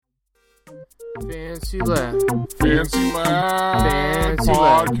Fancy lad. Fancy lad. Fancy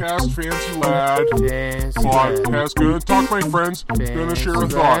Podcast Fancy lad. Fancy Podcast. Gonna talk to my friends. Gonna share a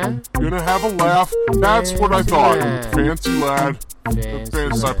thought. lad. Gonna have a laugh. That's what I Fancy thought. lad. Fancy lad. Fancy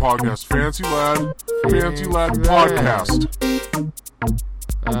Fancy lad. podcast. Fancy lad. Fancy lad Fancy lad.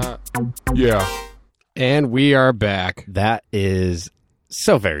 podcast. Yeah. And we are back. That is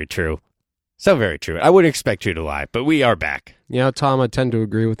so very true. So very true. I wouldn't expect you to lie, but we are back. You know, Tom, I tend to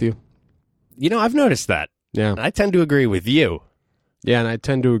agree with you. You know, I've noticed that. Yeah. I tend to agree with you. Yeah, and I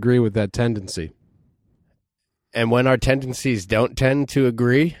tend to agree with that tendency. And when our tendencies don't tend to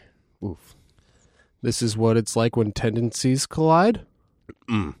agree, Oof. This is what it's like when tendencies collide?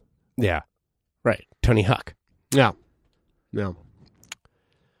 yeah. Right. Tony Hawk. Yeah. Yeah.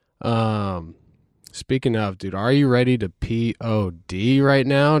 Speaking of, dude, are you ready to POD right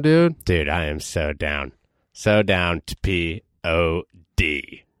now, dude? Dude, I am so down. So down to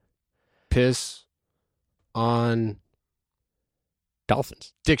P-O-D. Piss on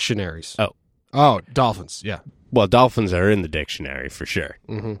Dolphins. dictionaries. Oh, dolphins, yeah. well, dolphins are in the dictionary for sure.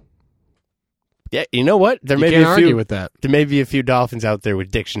 Mm-hmm. Yeah, you know what? There You may be can't a argue few. with that. There may be a few dolphins out there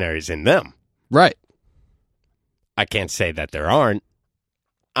with dictionaries in them. Right. I can't say that there aren't.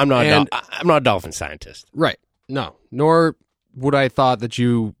 I'm not a dolphin scientist. Right. No. Nor would I thought that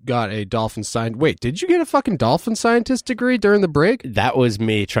you got a dolphin scientist. Wait, did you get a fucking dolphin scientist degree during the break? That was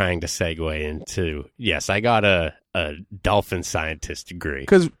me trying to segue into, yes, I got a dolphin scientist degree.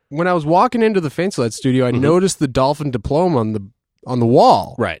 Because when I was walking into the Fancy studio, I Mhm. noticed the dolphin diploma on the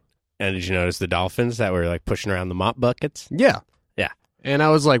wall. Right. And did you notice the dolphins that were like pushing around the mop buckets? Yeah. Yeah. And I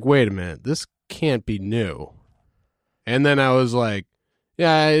was like, wait a minute, this can't be new. And then I was like,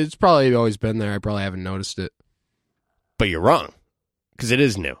 yeah, it's probably always been there. I probably haven't noticed it. But you're wrong, because it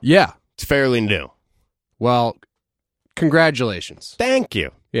is new. Yeah. It's fairly new. Well, congratulations. Thank you.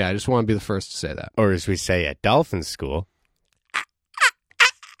 Yeah, I just want to be the first to say that. Or as we say at dolphin school,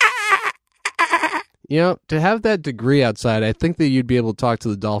 You know, to have that degree outside, I think that you'd be able to talk to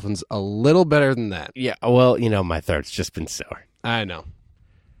the dolphins a little better than that. yeah, well, you know, my throat's just been sore I know.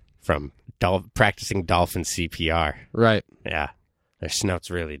 from practicing dolphin CPR. Right. Yeah. Their snouts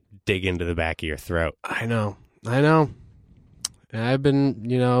really dig into the back of your throat. I know. And I've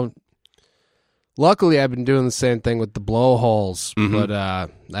been, luckily I've been doing the same thing with the blowholes, Mhm. but I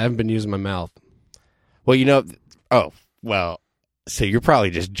haven't been using my mouth. Well, so you're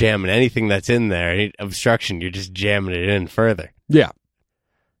probably just jamming anything that's in there. Any obstruction, you're just jamming it in further. Yeah.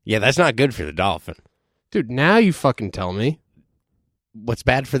 Yeah, that's not good for the dolphin. Dude, now you fucking tell me. What's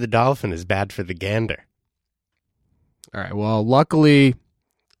bad for the dolphin is bad for the gander. All right, well, luckily,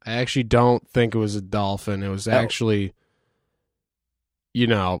 I actually don't think it was a dolphin. It was actually,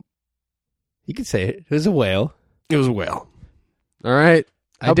 You could say it. It was a whale. it was a whale. All right?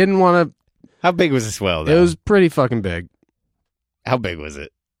 I How- didn't want to. How big was this whale, though? It was pretty fucking big. How big was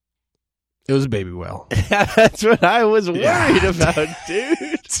it? It was a baby whale. That's what I was worried Yeah. about,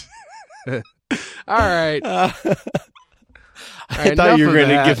 dude. All right. I right, thought you enough were of going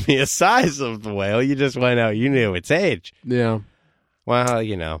to that. give me a size of the whale. You just went out. You knew its age. Yeah. Well,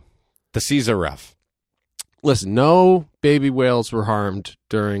 the seas are rough. Listen, no baby whales were harmed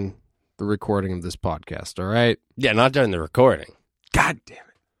during the recording of this podcast, all right? Yeah, not during the recording. God damn it.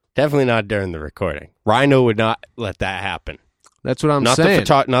 Definitely not during the recording. Rhino would not let that happen. That's what I'm Not saying.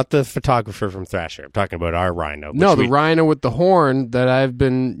 not the photographer from Thrasher. I'm talking about our Rhino. No, the which rhino with the horn that I've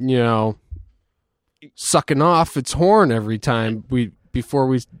been, sucking off its horn every time before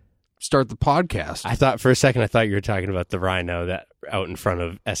we start the podcast. I thought for a second you were talking about the Rhino that out in front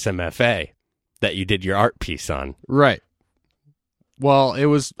of SMFA that you did your art piece on. Right. Well,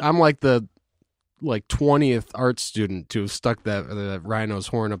 I'm like the 20th art student to have stuck that rhino's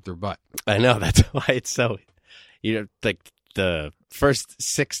horn up their butt. I know, that's why it's so, like the first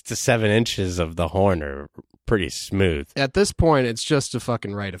 6 to 7 inches of the horn are pretty smooth. At this point, it's just a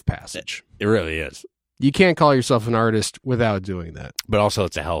fucking rite of passage. It really is. You can't call yourself an artist without doing that. But also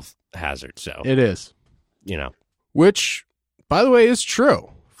it's a health hazard. So, It is. Which, by the way, is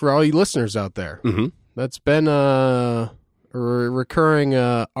true for all you listeners out there. Mm-hmm. That's been a recurring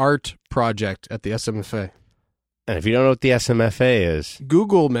art project at the SMFA. And if you don't know what the SMFA is,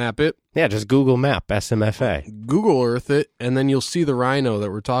 Google map it, yeah, just Google map SMFA. Google Earth it, and then you'll see the rhino that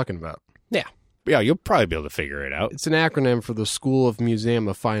we're talking about. Yeah, you'll probably be able to figure it out. It's an acronym for the School of Museum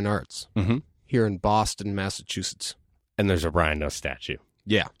of Fine Arts Mm-hmm. here in Boston, Massachusetts. And there's a rhino statue.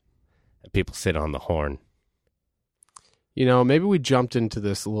 Yeah. And people sit on the horn. Maybe we jumped into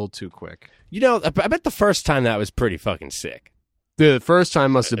this a little too quick. I bet the first time that was pretty fucking sick. The first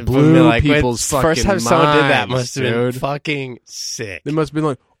time must have blew people's fucking first time someone did that minds, must have been dude. fucking sick. They must have been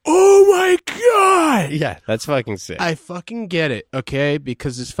like, Oh my God. Yeah, that's fucking sick. I fucking get it, okay?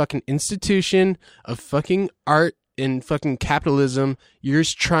 Because this fucking institution of fucking art and fucking capitalism, you're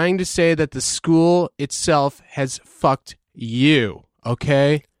just trying to say that the school itself has fucked you,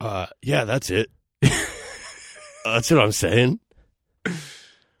 okay? Yeah, that's it. That's what I'm saying.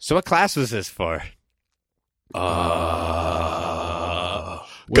 So what class was this for?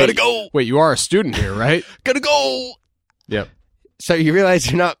 Gotta go. Wait, you are a student here, right? Gotta go. Yep. So you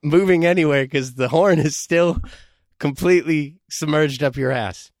realize you're not moving anywhere because the horn is still completely submerged up your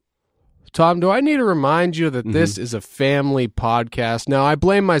ass. Tom, do I need to remind you that this is a family podcast? Now, I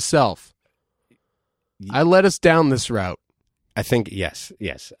blame myself. I led us down this route. I think, yes.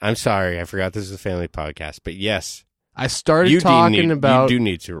 I'm sorry. I forgot this is a family podcast, but yes. I started talking about... You do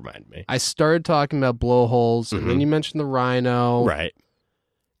need to remind me. I started talking about blowholes, and then you mentioned the rhino. Right.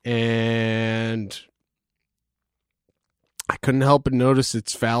 And I couldn't help but notice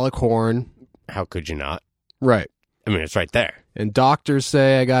its phallic horn. How could you not? Right. I mean, it's right there. And doctors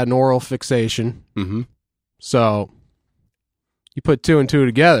say I got an oral fixation. Mm-hmm. So you put 2 and 2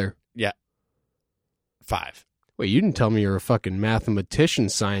 together. Yeah. 5. Wait, you didn't tell me you're a fucking mathematician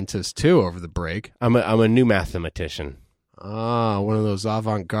scientist too over the break. I'm a new mathematician. Ah, one of those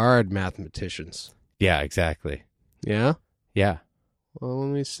avant-garde mathematicians. Yeah, exactly. Yeah? Yeah. Well,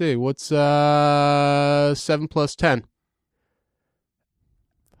 let me see. What's 7 plus 10?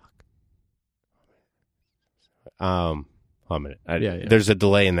 Hold on a minute. Yeah. There's a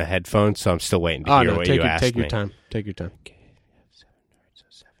delay in the headphones, so I'm still waiting to hear what you asked me. Take your time. Take your time. Okay. 7, all right, so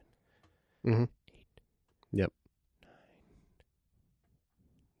 7. Mm-hmm. 8. Yep.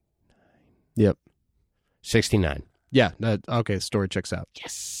 9. Yep. 69. Yeah. Okay. Story checks out.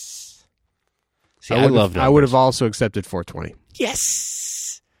 Yes. See, I love numbers. I would have also accepted 420.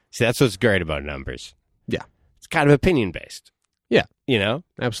 Yes. See, that's what's great about numbers. Yeah. It's kind of opinion based. Yeah. You know?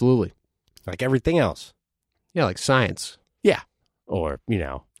 Absolutely. Like everything else. Yeah, like science. Yeah. Or, you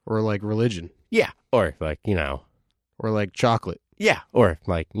know. Or like religion. Yeah. Or like, you know. Or like chocolate. Yeah. Or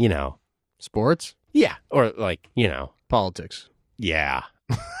like, you know. Sports. Yeah. Or like, you know. Politics. Yeah.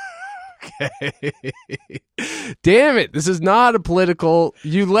 Okay. Damn it. This is not a political.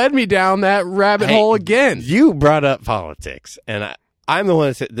 You led me down that rabbit hole again. You brought up politics, and I'm the one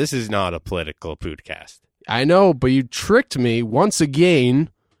that said this is not a political podcast. I know, but you tricked me once again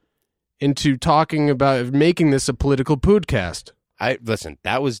into talking about making this a political podcast. Listen,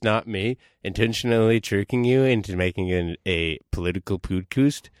 that was not me intentionally tricking you into making it a political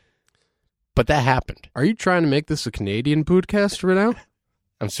podcast, but that happened. Are you trying to make this a Canadian podcast right now?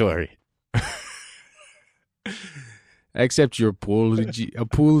 I'm sorry. I accept your apology.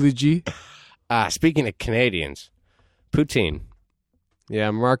 Speaking of Canadians, poutine.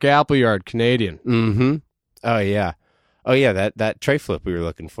 Yeah, Mark Appleyard, Canadian. Mm-hmm. Oh yeah, that tray flip we were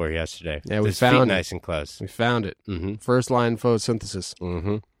looking for yesterday. Yeah, we His found feet it. nice and close. We found it. Mm-hmm. First line photosynthesis.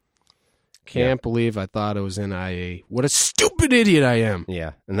 Mm-hmm. Can't believe I thought it was in IA. What a stupid idiot I am.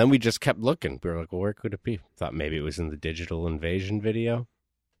 Yeah, and then we just kept looking. We were like, well, where could it be? Thought maybe it was in the digital invasion video.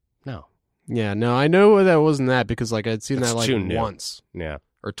 No. Yeah, no, I know that wasn't that because like I'd seen That's that like too new. once Yeah.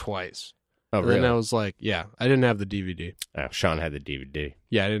 or twice. Oh, And really? then I was like, yeah, I didn't have the DVD. Oh, Sean had the DVD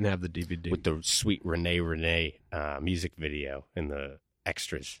Yeah, I didn't have the DVD. with the sweet Renee music video and the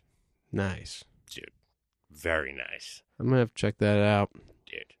extras. Nice. Dude, very nice. I'm going to have to check that out.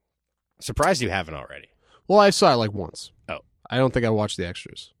 Dude. Surprised you haven't already. Well, I saw it like once. Oh. I don't think I watched the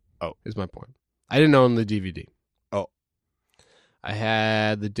extras. Oh. Is my point. I didn't own the DVD. Oh. I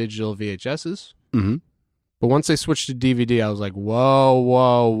had the digital VHSs. Mm-hmm. But once they switched to DVD, I was like,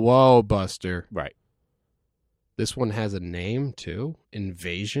 whoa, Buster. Right. This one has a name, too?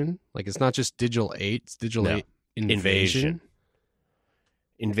 Invasion? Like, it's not just Digital 8, it's Digital 8 Invasion.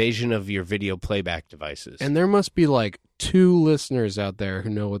 Invasion of your video playback devices. And there must be, like, 2 listeners out there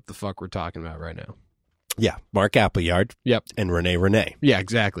who know what the fuck we're talking about right now. yeah, Mark Appleyard. Yep. And Renee. Yeah,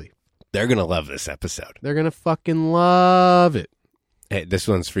 exactly. They're going to love this episode. They're going to fucking love it. Hey, this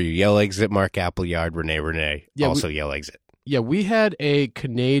one's for you. Yell exit, Mark Appleyard, Renee. Yeah, also yell exit. Yeah, we had a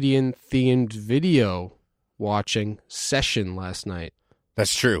Canadian-themed video watching session last night.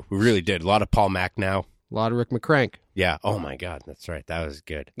 That's true. We really did. A lot of Paul McNow. A lot of Rick McCrank. Yeah. Oh, my God. That's right. That was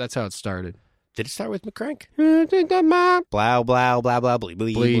good. That's how it started. Did it start with McCrank? Bleep, Blow, blow, blah, blah, bleep,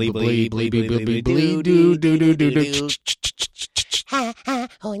 bleep, bleep, bleep, bleep, bleep, bleep, bleep, bleep, do, do, do, do, do, do. I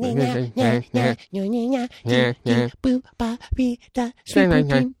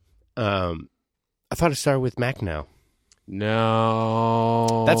thought it started with McNow.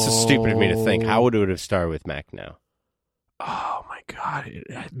 No. That's so stupid of me to think. How would it have started with McNow? Oh, my God,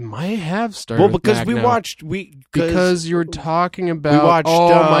 it might have started. Well, with because Mac we Now. watched Because you were talking about. watched, oh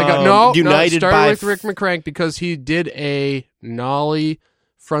my God! No, United started by with Rick McCrank because he did a nollie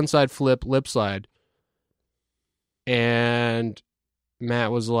frontside flip lip slide, and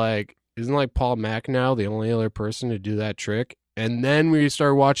Matt was like, "Isn't like Paul Macnow the only other person to do that trick?" And then we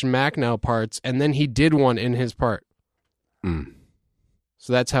started watching Macnow parts, and then he did one in his part.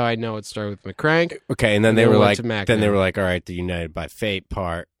 So that's how I know it started with McCrank. Okay, and then And they then were went like, to Mac then they Now. were like, all right, the United by Fate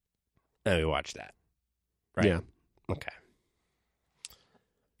part. And we watched that. Right. Yeah. Okay.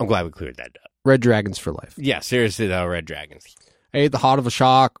 I'm glad we cleared that up. Red Dragons for life. Yeah, seriously though, Red Dragons. I ate the hot of a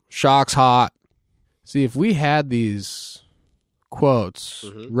shock. Shock's hot. See, if we had these quotes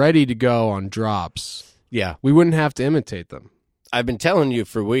ready to go on drops, Yeah, we wouldn't have to imitate them. I've been telling you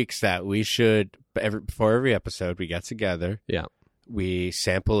for weeks that we should before every episode we get together. Yeah. We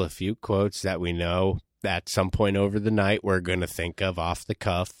sample a few quotes that we know at some point over the night we're going to think of off the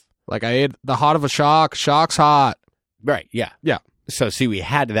cuff. Like I ate the hot of a shock. Shock's hot. Right, yeah. Yeah. So, see, we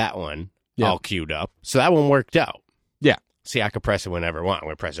had that one Yeah. all queued up. So that one worked out. Yeah. See, I could press it whenever I want. I'm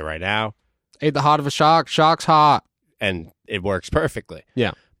going to press it right now, Ate the hot of a shock. Shock's hot. and it works perfectly.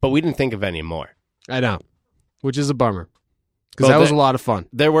 Yeah. But we didn't think of any more. I know. Which is a bummer. Because Well, that was a lot of fun.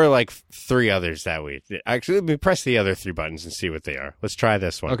 There were like 3 others that we... Actually, let me press the other 3 buttons and see what they are. Let's try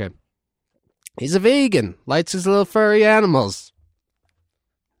this one. Okay. He's a vegan. Likes his little furry animals.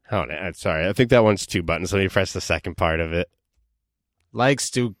 Oh, no, sorry. I think that one's 2 buttons. Let me press the second part of it. Likes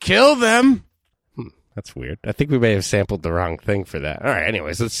to kill them. That's weird. I think we may have sampled the wrong thing for that. All right,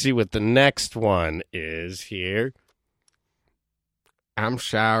 anyways, let's see what the next one is here. I'm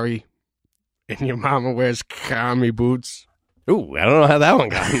sorry. And your mama wears kami boots. Ooh, I don't know how that one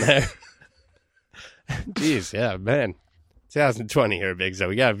got in there. Jeez, yeah, man. 2020 here, Big Zo.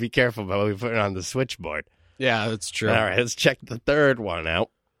 We got to be careful about what we put on the switchboard. Yeah, that's true. All right, let's check the third one out.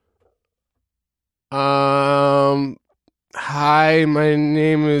 Hi, my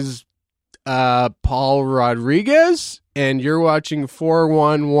name is Paul Rodriguez, and you're watching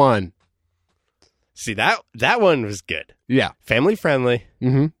 411. See, that one was good. Yeah. Family friendly.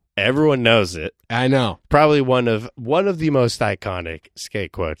 Mm-hmm. Everyone knows it. I know. Probably one of the most iconic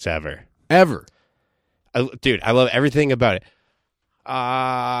skate quotes ever. Ever. Dude, I love everything about it.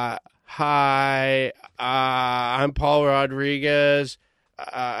 Hi, I'm Paul Rodriguez.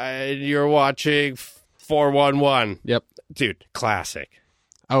 You're watching 411. Yep. Dude, classic.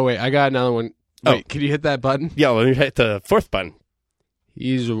 Oh, wait, I got another one. Wait, can you hit that button? Yeah, let me hit the 4th button.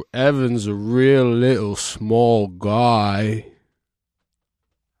 Evan's a real little small guy.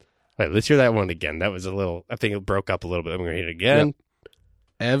 Wait, let's hear that one again. That was a little, I think it broke up a little bit. I'm going to hit it again. Yep.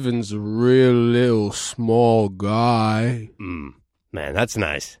 Evan's a real little small guy. Man, that's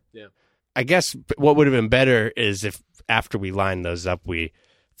nice. Yeah. I guess what would have been better is if after we lined those up, we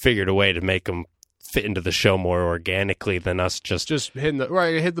figured a way to make them fit into the show more organically than us just Hitting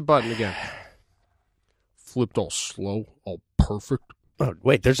hit the button again. Flipped all slow, all perfect. Oh,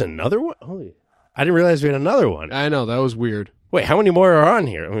 wait, there's another one? Holy, I didn't realize we had another one. I know, that was weird. Wait, how many more are on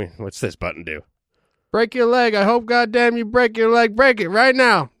here? I mean, what's this button do? Break your leg. I hope goddamn you break your leg. Break it right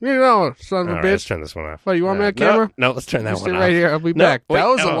now. You know it, son of a All right, let's bitch. turn this one off. What, you want me on camera? No, let's turn that Just one sit off. right here. I'll be No, back. wait, That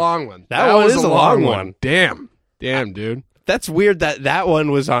was a no. long one. That one was is a a long one. Damn, dude. That's weird that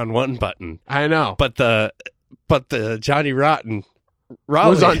one was on one button, I know. but the Johnny Rotten Raleigh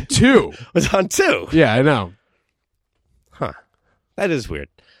Was on 2. was on 2. Yeah, I know. Huh. That is weird.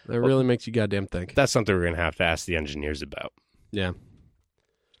 That really makes you goddamn think. That's something we're going to have to ask the engineers about. Yeah.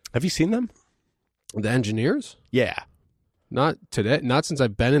 Have you seen them? The engineers? Yeah. Not today. Not since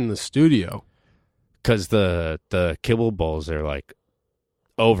I've been in the studio. Because the kibble bowls are like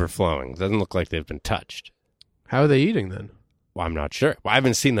overflowing. Doesn't look like they've been touched. How are they eating then? Well, I'm not sure. Well, I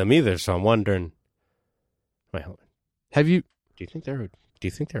haven't seen them either, so I'm wondering. Wait, hold on. Have you? Do you think they're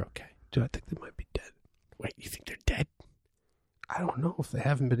okay? Dude, I think they might be dead. Wait, you think they're dead? I don't know if they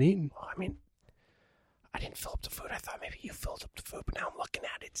haven't been eaten. Well, I mean, I didn't fill up the food. I thought maybe you filled up the food, but now I'm looking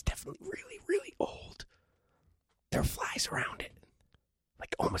at it. It's definitely really, really old. There are flies around it.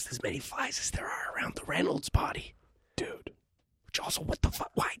 Like almost as many flies as there are around the Reynolds body. Dude. Which also, what the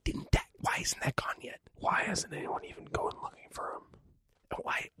fuck? Why isn't that gone yet? Why hasn't anyone even gone looking for him? And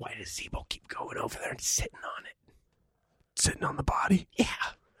why does Zebo keep going over there and sitting on it? Sitting on the body? Yeah.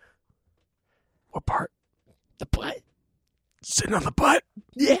 What part? The butt? Sitting on the butt?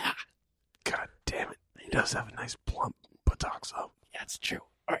 Yeah. God damn it. He does have a nice plump buttocks, though. Yeah, that's true.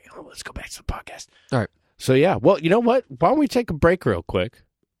 All right, let's go back to the podcast. All right. So, yeah. Well, you know what? Why don't we take a break real quick?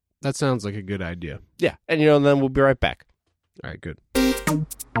 That sounds like a good idea. Yeah. And, then we'll be right back. All right, good.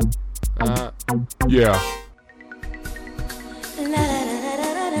 Yeah.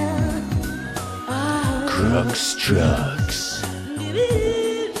 Trucks.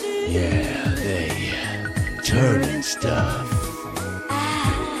 Yeah, they turning stuff.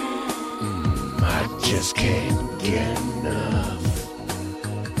 I just can't get enough.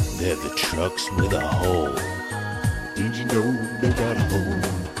 They're the trucks with a hole. Did you know they got a hole?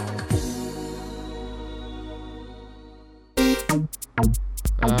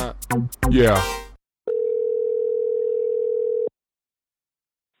 Yeah.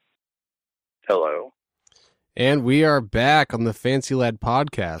 Hello. And we are back on the Fancy Lad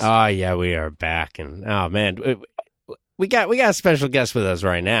podcast. Oh yeah, we are back, and oh man, we got a special guest with us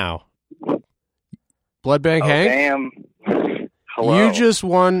right now. Blood Bank Oh, Hank, damn. Hello. you just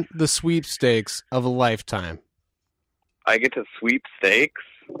won the sweepstakes of a lifetime. I get to sweepstakes?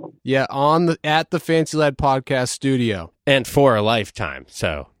 Yeah, at the Fancy Lad podcast studio. And for a lifetime,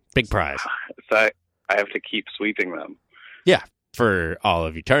 so big prize So I have to keep sweeping them. for all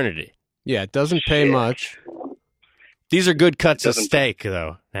of eternity. Yeah, it doesn't pay Shit. much, These are good cuts of Doesn't- steak,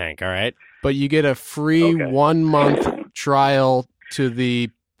 though, Hank. All right. but you get a free Okay. 1 month trial to the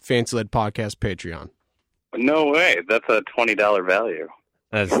Fancy Lad podcast Patreon. No way. That's a $20 value.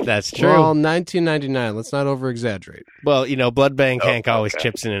 That's true. Well, $19.99. Let's not over exaggerate. Well, you know, Blood Bank Oh, Hank always okay.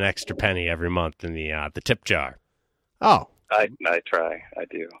 chips in an extra penny every month in the tip jar. Oh, I try. I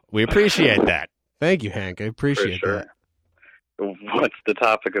do. We appreciate that. thank you, Hank. I For appreciate sure. that. What's the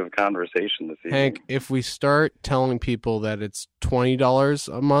topic of conversation this evening? Hank, if we start telling people that it's $20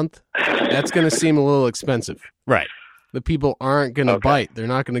 a month, that's going to seem a little expensive. Right. The people aren't going to Okay. bite. They're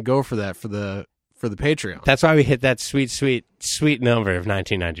not going to go for that for the Patreon. That's why we hit that sweet number of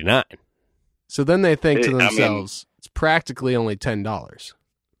 $19.99. So then they think to I mean- themselves, it's practically only $10.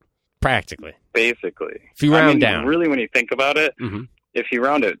 Practically. Basically. If you round down. Really, when you think about it, Mhm. if you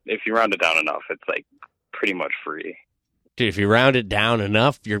round it down enough, it's like pretty much free. Dude, if you round it down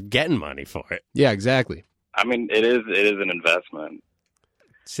enough, you're getting money for it. Yeah, exactly. I mean, it is an investment.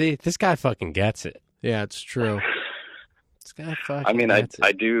 See, this guy fucking gets it. Yeah, it's true. This guy fucking I mean, gets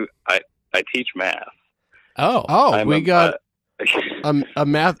it. I teach math. Oh. Oh, I'm we a- got a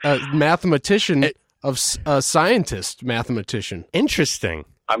mathematician, a scientist mathematician. Interesting.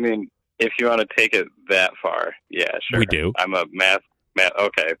 I mean, if you want to take it that far, yeah, sure. We do. I'm a math.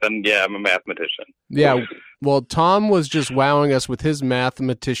 Okay, then yeah, I'm a mathematician. Yeah. Well, Tom was just wowing us with his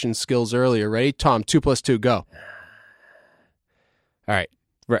mathematician skills earlier. Ready? Tom, 2 + 2, go. All right.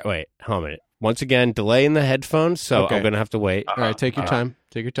 Wait, hold on a minute. Once again, delay in the headphones, so Okay. I'm going to have to wait. All right, take your Uh-huh. time.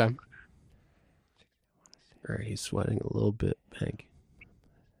 Take your time. All right, he's sweating a little bit, Hank.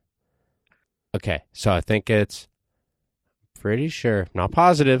 Okay, so I think it's pretty sure, not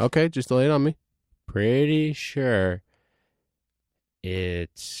positive, Okay, just lay it on me. pretty sure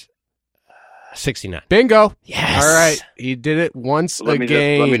it's 69. Bingo. Yes. All right, he did it once Let me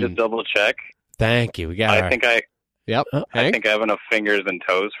again. just double check. Thank you. We got I think I Yep. Oh, Hank? think I have enough fingers and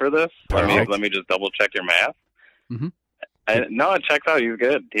toes for this. Perfect. Let me just double check your math. Mhm. No, it checks out. He's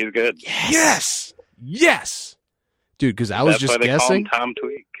good. He's good. Yes. Yes. Dude, because I was That's just why they guessing. call him Tom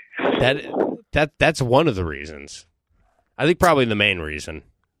Tweak. that's one of the reasons. I think probably the main reason.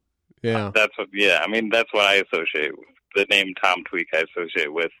 Yeah. That's what. Yeah, I mean that's what I associate with the name Tom Tweak. I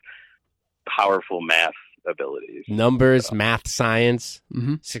associate with powerful math abilities, Numbers, math, science,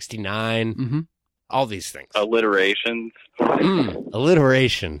 Mm-hmm. 69, Mm-hmm. all these things. alliterations.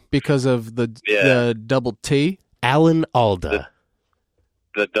 Alliteration. Because of the double T. Alan Alda.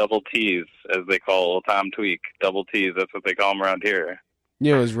 The double T's, as they call Tom Tweak. Double T's. That's what they call him around here.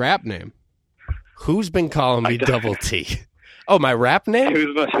 You know, his rap name. Who's been calling me I don't- Double T? Oh, my rap name?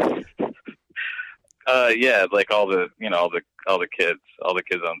 Who's yeah, like all the kids on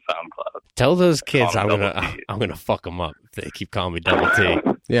SoundCloud. Tell those kids Call I'm me gonna Double T. I'm gonna fuck them up if they keep calling me Double T.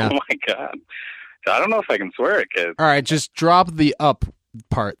 Yeah. Oh my god, I don't know if I can swear at kids. All right, just drop the up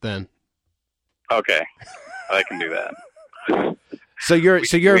part then. Okay, I can do that. So you're a We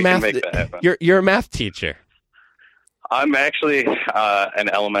can math make that happen. you're a math teacher. I'm actually an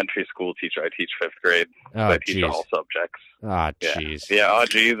elementary school teacher. I teach 5th grade. Oh I teach jeez. all subjects. Ah Yeah. jeez. Yeah. Oh,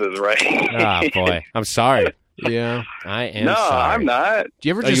 Jesus, right? Ah boy. I'm sorry. Yeah. I am No, sorry. I'm not. Do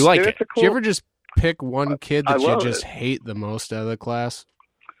you ever Oh, just you like Dude, it? it's a do you cool- ever just pick one kid I that you love just it. hate the most out of the class?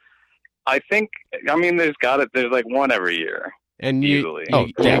 I think. I mean, there's like one every year. And you Easily. you, Oh,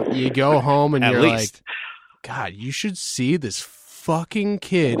 yeah. you go home and At you're least. like, God, you should see this fucking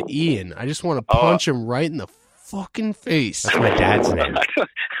kid, Ian. I just want to Oh. punch him right in the fucking face. That's my dad's name.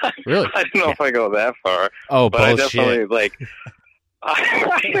 Really? I don't know if I go that far, Oh but I bullshit. definitely like.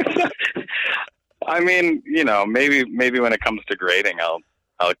 I mean, maybe when it comes to grading,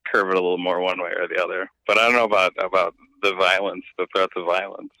 I'll curve it a little more one way or the other. But I don't know about the violence, the threats of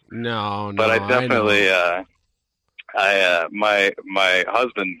violence. No, But I know. definitely, my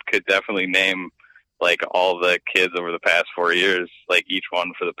husband could definitely name like all the kids over the past 4 years, like each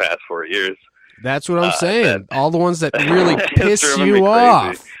one for the past 4 years. That's what I'm saying. All the ones that really It's piss driven me you crazy.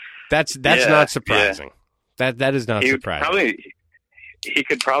 off. That's Yeah, not surprising. That is not He would surprising. he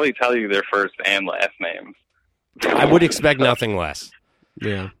could probably tell you their first and last names. I would expect nothing less.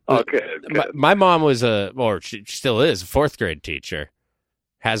 Yeah. Oh, good. My mom was she still is, a 4th grade teacher.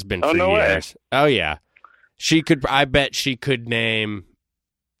 Has been for Oh, no way. years. Oh, yeah. I bet she could name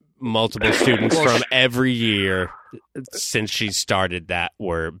multiple students from every year since she started that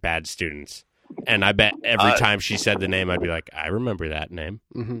were bad students. And I bet every time she said the name, I'd be like, I remember that name.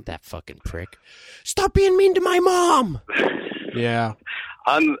 Mm-hmm. That fucking prick. Stop being mean to my mom. Yeah.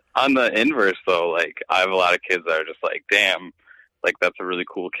 On the inverse, though, like I have a lot of kids that are just like, damn, like that's a really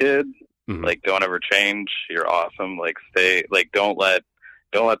cool kid. Mhm. Like, don't ever change. You're awesome. Like, stay. Like, don't let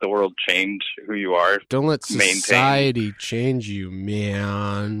the world change who you are. Don't let Maintain. society change you,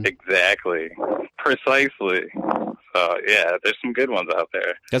 man. Exactly. Precisely. So yeah, there's some good ones out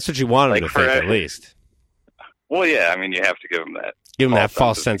there. That's what you want them Like to think, for- at least. Well, yeah. I mean, you have to give them that. Give them that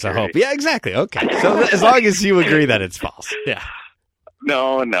false sense of hope. Yeah, exactly. Okay. So as long as you agree that it's false. Yeah.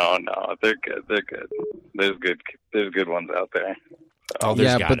 No. They're good. They're good. There's good ones out there. Oh,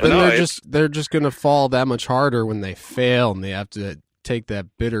 there's Yeah, got but it. then No, they're just gonna fall that much harder when they fail and they have to take that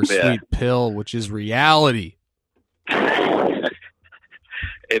bittersweet pill, which is reality.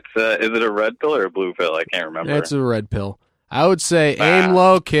 It's is it a red pill or a blue pill? I can't remember. It's a red pill. I would say aim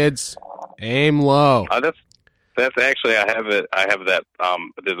low, kids. Aim low. That's actually I have that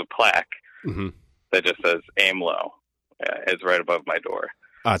there's a plaque Mm-hmm. that just says aim low. It's right above my door.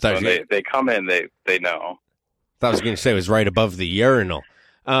 I So thought when they come in, they know. I was going to say it was right above the urinal.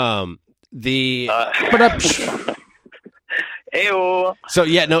 Ayo. So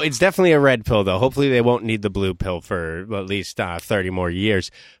yeah, no, it's definitely a red pill though. Hopefully they won't need the blue pill for at least 30 more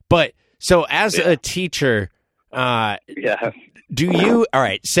years. But so as a teacher, Yeah. do you, all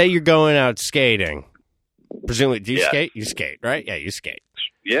right, say you're going out skating. Presumably, do you Yeah. skate? You skate, right? Yeah, you skate.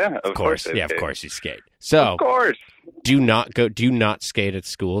 Yeah, Of course. I Yeah, of skate. course you skate. So Of course. do you not skate at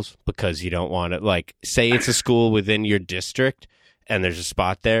schools because you don't want to, like, say it's a school within your district and there's a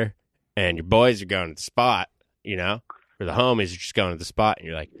spot there and your boys are going to the spot, you know, or the homies are just going to the spot and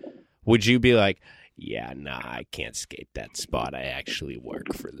you're like, would you be like, yeah, nah, I can't skate that spot. I actually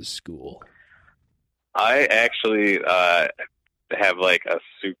work for the school. I actually have like a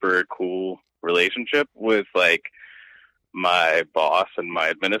super cool relationship with like my boss and my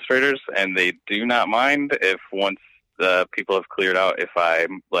administrators, and they do not mind if once the people have cleared out, if I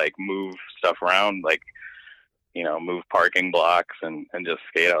like move stuff around, like, you know, move parking blocks and just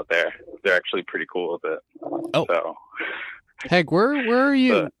skate out there. They're actually pretty cool with it. Oh. So Heck, where are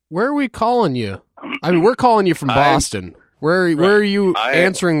you? Where are we calling you? I mean, we're calling you from Boston. Where are you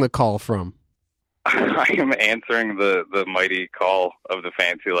answering the call from? I am answering the mighty call of the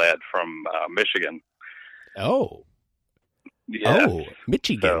fancy lad from Michigan. Oh. Yeah. Oh,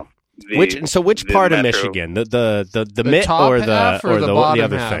 Michigan. So which the part of metro- Michigan? The mitt top or half or the the bottom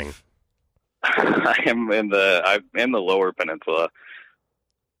other half? thing? I'm in the lower peninsula.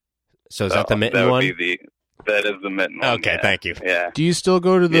 So is that the mitten that would one? be that is the mitten one. Okay, yeah. thank you. Yeah. Do you still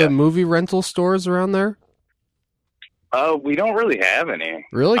go to the Yeah. movie rental stores around there? We don't really have any.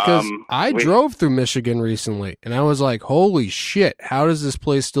 Really? Because I we- drove through Michigan recently, and I was like, holy shit, how does this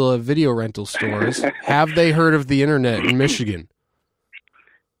place still have video rental stores? Have they heard of the internet in Michigan?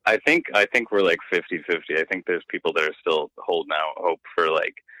 I think we're like 50-50. I think there's people that are still holding out hope for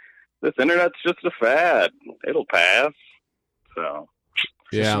like, this internet's just a fad. It'll pass. So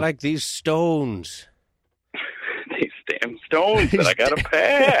Just like these stones. these damn stones that I gotta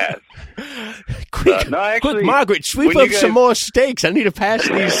pass. Quick, No, actually, quick, Margaret, sweep when up you guys- some more steaks. I need to pass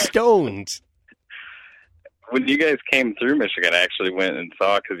these stones. When you guys came through Michigan, I actually went and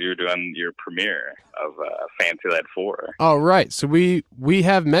saw because you were doing your premiere of Fancy Lad 4. Oh, right. So we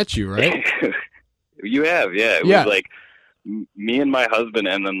have met you, right? You have, yeah. It Yeah. was like me and my husband,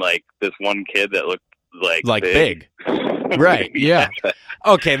 and then like this one kid that looked like big. Right, yeah.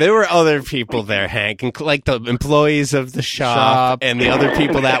 Okay, there were other people there, Hank, like the employees of the shop and the other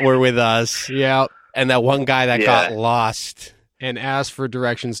people that were with us. Yeah. And that one guy that got lost. And asked for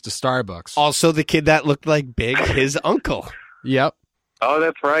directions to Starbucks. Also the kid that looked like Big, his uncle. Yep. Oh,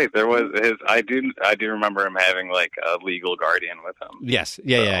 that's right. There was his. I do remember him having like a legal guardian with him. Yes.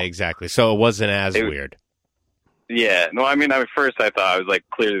 Yeah, exactly. So it wasn't as weird. Yeah. No, I mean, at first I thought I was like,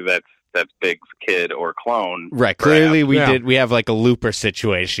 clearly that's that's Big's kid or clone. Right. Clearly, Yeah. we have like a looper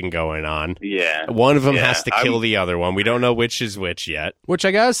situation going on. Yeah. One of them Yeah, has to kill the other one. We don't know which is which yet. Which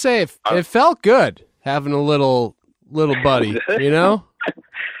I gotta say, it felt good having a little buddy, you know,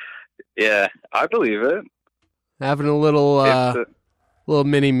 Yeah, I believe it. having a little It's, little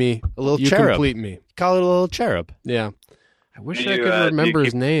mini me, A little you cherub. complete me. Call it a little cherub. Yeah, I wish I You, could do remember you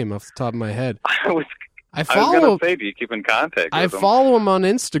his name off the top of my head. I was I I was follow gonna say, do you keep in contact I with him? follow him on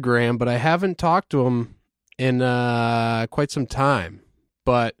Instagram, but I haven't talked to him in quite some time.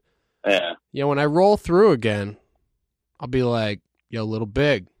 But Yeah. you know, when I roll through again, I'll be like, "Yo, little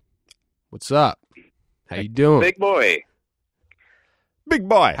Big, what's up? How you doing? Big boy. Big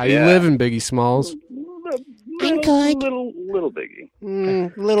boy. How you Yeah. living, Biggie Smalls? Little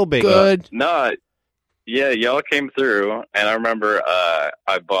biggie. Little big. Good. No, yeah, y'all came through, and I remember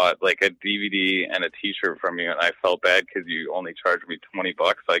I bought like a DVD and a T-shirt from you, and I felt bad because you only charged me $20.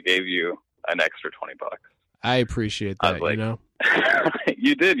 So I gave you an extra $20. I appreciate I that. was like- You know,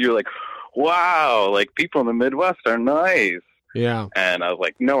 You did. You're like, wow, like people in the Midwest are nice. yeah, And I was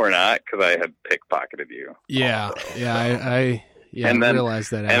like, no, we're not, because I had pickpocketed you. yeah, yeah. I And then-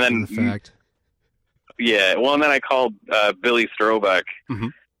 realized that and after then- the fact. Yeah, well, and then I called Billy Strobeck Mhm.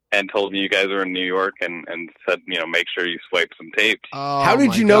 and told him you guys were in New York and said, make sure you swipe some tapes. Oh, How did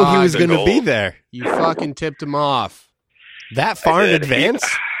my you know he God, was the going to be gold. there? You fucking tipped him off. That far in I did. advance?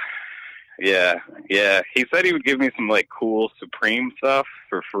 Yeah. He said he would give me some like cool Supreme stuff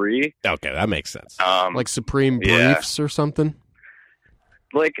for free. Okay, that makes sense. Like Supreme yeah. Briefs or something.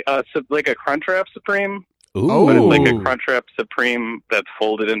 like a Crunchwrap Supreme, Ooh. but it's like a Ooh. Crunchwrap Supreme that's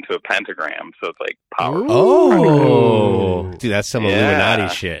folded into a pentagram, so it's like powerful. Oh. Dude, that's some Yeah.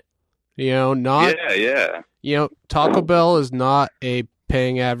 Illuminati shit. You know, not Yeah. you know, Taco Bell is not a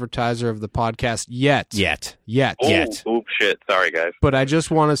paying advertiser of the podcast yet. Yet. Yet. Oh, Yet. Oop, shit. Sorry, guys. But I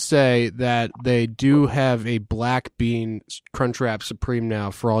just want to say that they do have a black bean Crunchwrap Supreme now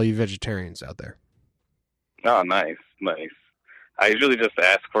for all you vegetarians out there. Oh, nice. I usually just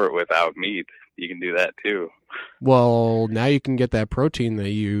ask for it without meat. You can do that too. Well, now you can get that protein that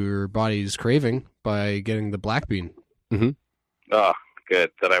your body is craving by getting the black bean. Oh,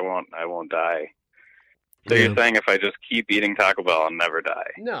 good. That I won't die. So Yeah. you're saying if I just keep eating Taco Bell, I'll never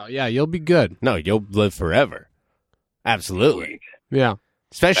die? No, yeah, you'll be good. No, you'll live forever. Absolutely. Sweet. Yeah.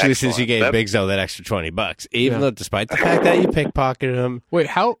 Especially since you Excellent. gave That- Big Zo that extra $20. Even Yeah. though, despite the fact that you pickpocketed him Wait,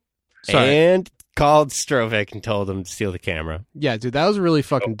 how? Sorry. and called Strovic and told him to steal the camera. Yeah, dude, that was a really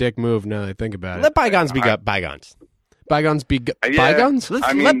fucking dick move now that I think about it. Let bygones be bygones. Bygones be Yeah. bygones?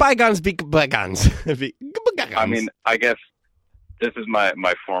 Let bygones be bygones. Be bygones. I mean, I guess this is my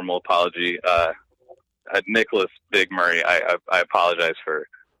formal apology. Nicholas Big Murray, I apologize for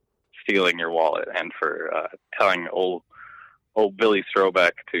stealing your wallet and for telling old Billy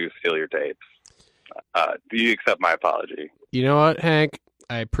Strobeck to steal your tapes. Do you accept my apology? You know what, Hank?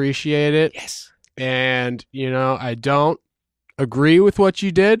 I appreciate it. yes. And, you know, I don't agree with what you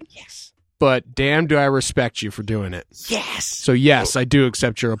did, Yes. but damn do I respect you for doing it. Yes. So, yes, I do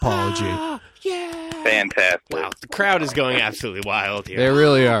accept your apology. Yeah. Fantastic. Wow, the crowd is going absolutely wild here. They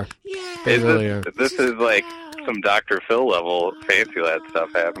really are. Yeah. They Is really are. this is like some Dr. Phil level fancy lad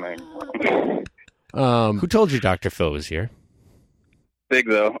stuff happening. Who told you Dr. Phil was here? Big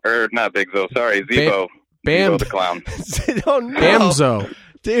though, or not Big though. Sorry, Zebo. Bam- Zebo the clown. oh, no. Bamzo.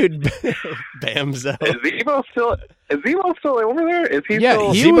 Dude, Bamzo. Is Zebo still over there? Is he Yeah,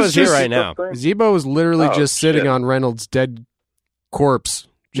 still? he Zebo's was here just- right now. Zebo was literally Oh, just sitting shit. on Reynolds' dead corpse,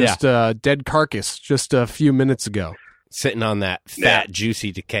 just dead carcass, just a few minutes ago. Sitting on that fat,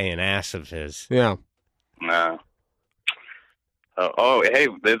 juicy, decaying ass of his. Yeah. No. Hey,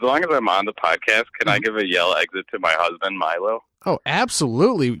 as long as I'm on the podcast, can I give a yell exit to my husband, Milo? Oh,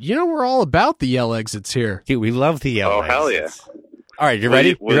 absolutely. You know, we're all about the yell exits here. Dude, we love the yell. Oh, hell exits. All right, you Will ready?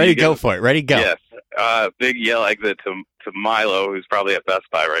 you- will You ready you to go give- for it? Ready, go. Yes. Big yell exit to Milo, who's probably at Best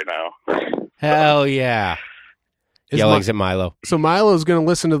Buy right now. Hell yeah. Is Yell Mi- exit Milo. So Milo's going to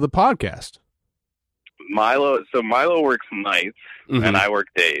listen to the podcast. Milo works nights, Mhm. and I work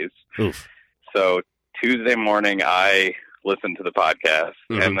days. Oof. So Tuesday morning, I listen to the podcast,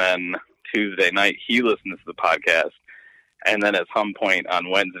 Mhm. and then Tuesday night, he listens to the podcast, and then at some point on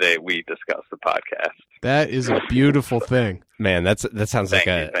Wednesday, we discuss the podcast. That is a beautiful thing. Man, that sounds like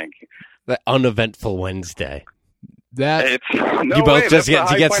Thank you. an uneventful Wednesday. That It's no you both way, just that's the get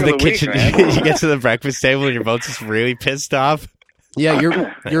high to point the of week, kitchen. man. You get to the breakfast table, and you're both just really pissed off. yeah,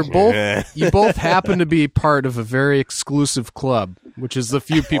 you're both you both happen to be part of a very exclusive club, which is the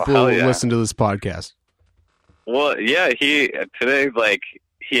few people hell who yeah. listen to this podcast. Well, yeah, he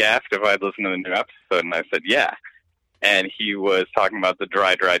asked if I'd listened to the new episode, and I said, yeah. and he was talking about the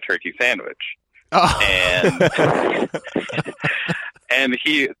dry turkey sandwich. Oh. And and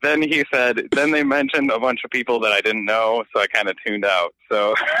then he said, then they mentioned a bunch of people that I didn't know, so I kind of tuned out.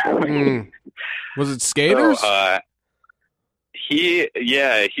 So Was it skaters? So, I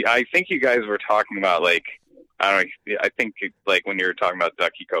think you guys were talking about like, I don't know, I think like when you were talking about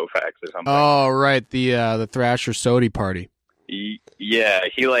Ducky Koufax or something. Oh, right, the Thrasher Sody party. Yeah,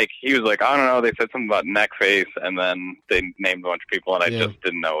 he was like, I don't know, they said something about Neckface, and then they named a bunch of people, and I just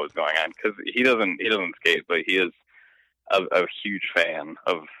didn't know what was going on, because he doesn't skate, but he is a huge fan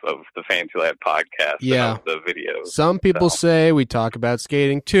of the Fantasy Lab podcast and of the videos. Some people say we talk about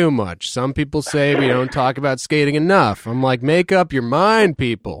skating too much. Some people say we don't talk about skating enough. I'm like, make up your mind,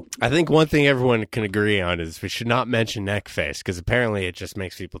 people. I think one thing everyone can agree on is we should not mention Neckface, because apparently it just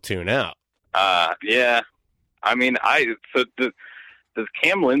makes people tune out. Yeah. I mean, does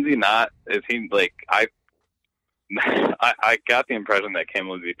Cam Lindsay not? Is he like I got the impression that Cam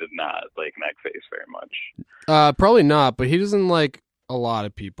Lindsay did not like Neckface very much. Probably not, but he doesn't like a lot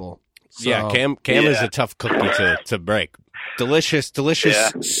of people. So. Yeah, Cam is a tough cookie to break. Delicious,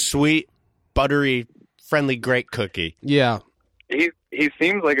 sweet, buttery, friendly, great cookie. Yeah. He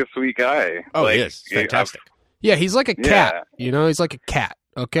seems like a sweet guy. Oh, like, he is. Fantastic. Yeah, he's like a cat. You know, he's like a cat.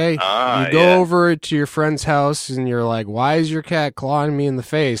 Okay, you go over to your friend's house and you're like, "Why is your cat clawing me in the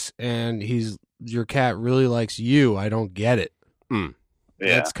face?" And your cat really likes you. I don't get it. Yeah,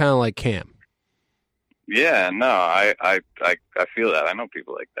 that's kind of like Cam. Yeah, no, I feel that. I know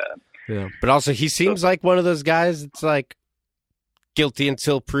people like that. Yeah, but also he seems like one of those guys that's like guilty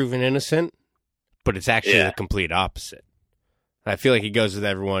until proven innocent, but it's actually the complete opposite. I feel like he goes with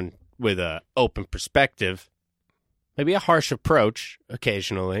everyone with a open perspective. Maybe a harsh approach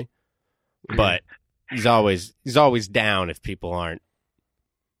occasionally, but he's always down if people aren't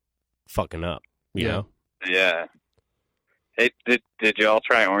fucking up, you know? Yeah. Hey, did you all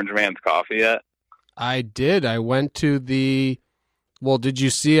try Orange Man's coffee yet? I did. I went to the... Well, did you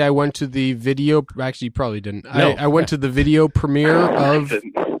see I went to the video... Actually, you probably didn't. No. I went to the video premiere of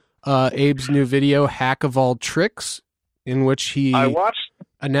Abe's new video, Hack of All Tricks, in which he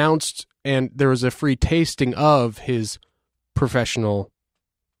announced... And there was a free tasting of his professional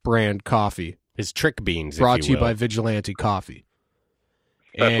brand coffee. His Trick Beans, brought to you by Vigilante Coffee.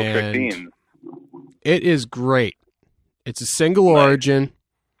 Special Trick Beans. It is great. It's a single origin.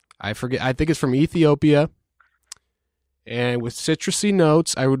 I forget. I think it's from Ethiopia. And with citrusy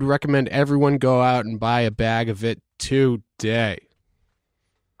notes, I would recommend everyone go out and buy a bag of it today.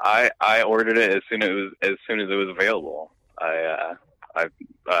 I ordered it as soon as it was available. I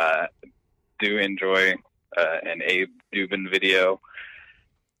do enjoy an Abe Dubin video.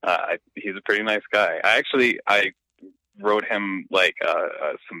 He's a pretty nice guy. I wrote him like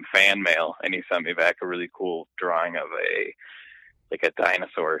some fan mail, and he sent me back a really cool drawing of a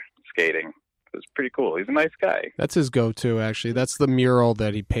dinosaur skating. It was pretty cool. He's a nice guy. That's his go-to, actually. That's the mural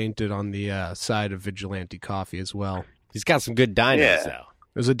that he painted on the side of Vigilante Coffee as well. He's got some good dinos, though.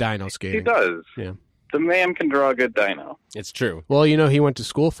 There's a dino skating. He does. Yeah. The man can draw a good dino. It's true. Well, you know, he went to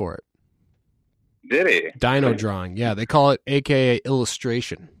school for it. Did he? Dino drawing. Yeah, they call it AKA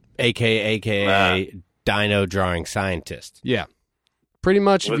illustration. AKA dino drawing scientist. Yeah. Pretty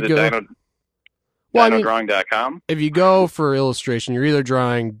much Was if you it go... dinodrawing.com? If you go for illustration, you're either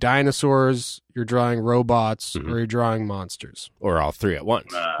drawing dinosaurs, you're drawing robots, or you're drawing monsters. Or all three at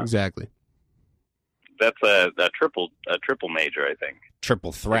once. Exactly. That's a triple major, I think.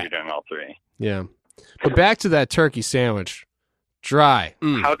 Triple threat. You're doing all three. Yeah. But back to that turkey sandwich. Dry.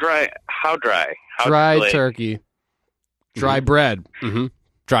 How dry? Dry turkey. Dry bread. Mm-hmm.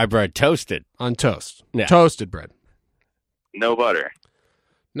 Dry bread toasted. On toast. Yeah. Toasted bread. No butter.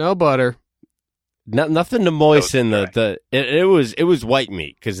 No butter. Nothing to moisten it was white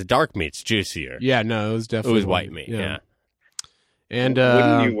meat, because the dark meat's juicier. Yeah, no, it was definitely white meat. Yeah. And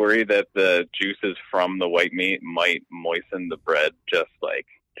wouldn't you worry that the juices from the white meat might moisten the bread just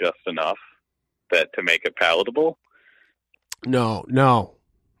enough to make it palatable? No.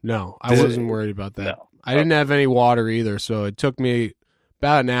 I wasn't worried about that. No. I didn't have any water either, so it took me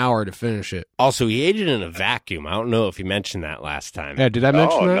about an hour to finish it. Also, he ate it in a vacuum. I don't know if you mentioned that last time. Yeah, did I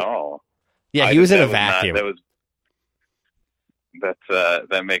mention that? No. Yeah, he was in a vacuum.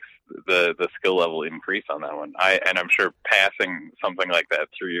 That makes the skill level increase on that one. I'm sure passing something like that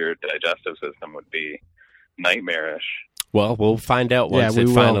through your digestive system would be nightmarish. Well, we'll find out once it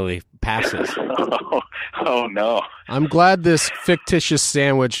finally passes. Oh no! I'm glad this fictitious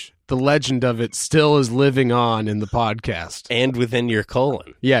sandwich, the legend of it, still is living on in the podcast and within your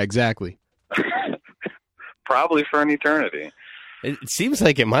colon. Yeah, exactly. Probably for an eternity. It seems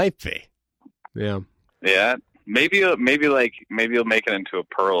like it might be. Yeah. Yeah. Maybe you'll make it into a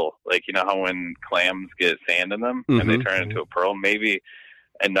pearl. Like, you know how when clams get sand in them and they turn into a pearl? Maybe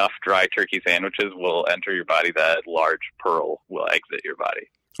enough dry turkey sandwiches will enter your body that large pearl will exit your body.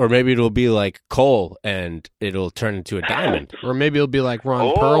 Or maybe it'll be like coal and it'll turn into a diamond. Or maybe it'll be like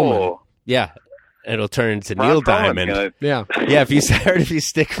Ron Perlman. Yeah. It'll turn into Ron Neil Perlman's Diamond. Yeah. Yeah, if you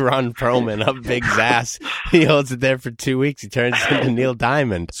stick Ron Perlman up Big's ass, he holds it there for 2 weeks, he turns into Neil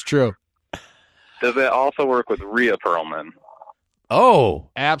Diamond. It's true. Does it also work with Rhea Perlman? Oh.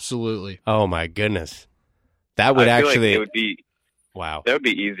 Absolutely. Oh, my goodness. That would I feel actually... like it would be... Wow. That would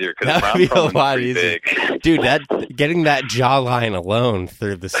be easier because That Ron would be a Perlman's lot pretty easier. big. Dude, getting that jawline alone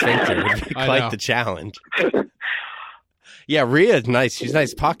through the sphincter would be I quite know. the challenge. Yeah, Rhea's nice. She's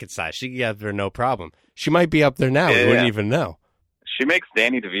nice pocket size. She can get up there no problem. She might be up there now. We Yeah. wouldn't even know. She makes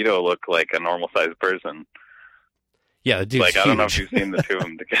Danny DeVito look like a normal-sized person. Yeah, the dude's Like, I don't know if huge. you've seen the two of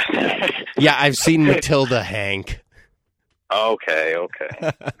them together. Yeah, I've seen Matilda Hank. Okay.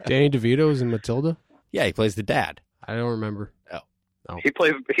 Danny DeVito is in Matilda? Yeah, he plays the dad. I don't remember. He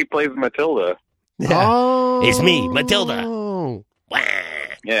plays Matilda. Yeah. Oh. It's me, Matilda.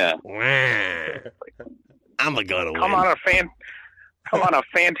 Yeah. I'm gonna Come on a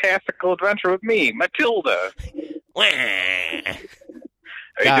fantastical adventure with me, Matilda. Are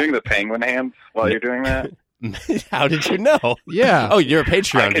you doing the penguin hands while you're doing that? How did you know? Yeah. Oh, you're a I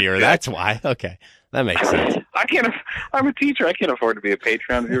Patreon could viewer. check. That's why. Okay, that makes sense. I'm a teacher. I can't afford to be a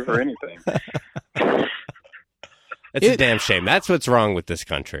Patreon viewer for anything. It's a damn shame. That's what's wrong with this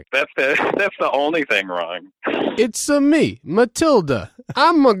country. That's the only thing wrong. It's me, Matilda.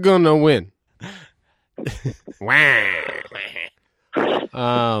 I'm gonna win.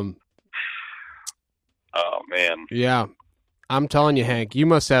 Oh man. Yeah. I'm telling you, Hank, you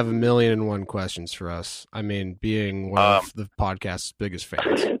must have 1,000,001 questions for us. I mean, being one of the podcast's biggest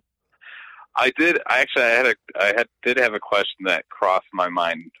fans. I did have a question that crossed my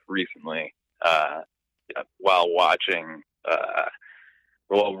mind recently while rewatching. I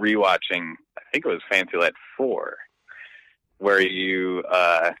think it was Fantasyland 4, where you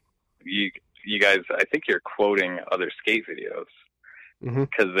guys. I think you're quoting other skate videos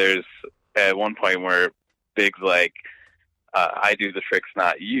because there's at one point where Big's like, "I do the tricks,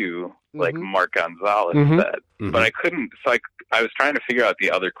 not you," like Mark Gonzalez said. But I couldn't. So I was trying to figure out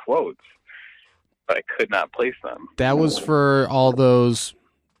the other quotes, but I could not place them. That was for all those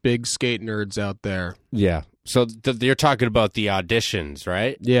big skate nerds out there. Yeah. So you're talking about the auditions,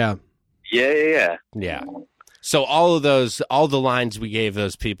 right? Yeah. Yeah. Yeah. So all the lines we gave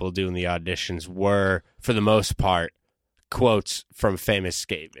those people doing the auditions were, for the most part, quotes from famous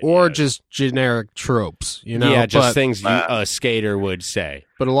skate videos. Or just generic tropes, you know? Yeah, just but, things a skater would say.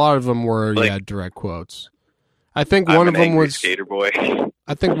 But a lot of them were, Like- direct quotes. I think I'm one of an them angry was... skater boy.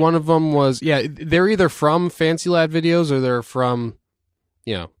 I think one of them was... Yeah, they're either from Fancy Lad videos or they're from,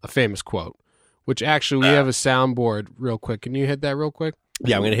 a famous quote. Which actually, we have a soundboard real quick. Can you hit that real quick?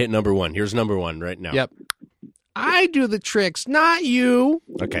 Yeah, I'm going to hit number one. Here's number one right now. Yep. I do the tricks, not you.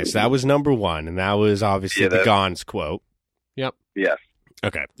 Okay, so that was number one, and that was obviously the Gons quote. Yep. Yes.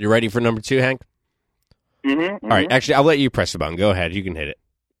 Okay, you ready for number two, Hank? Mm-hmm. All right, actually, I'll let you press the button. Go ahead. You can hit it.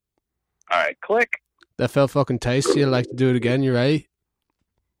 All right. Click. That felt fucking tasty. I'd like to do it again. You right?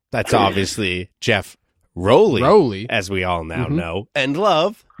 That's obviously Jeff Rowley, Rowley. as we all now know, and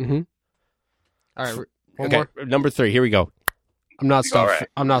love. Mm-hmm. All right. One Okay, more. number three. Here we go. I'm not stopping. right.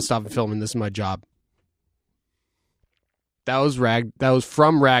 I'm not stopping filming. This is my job. That was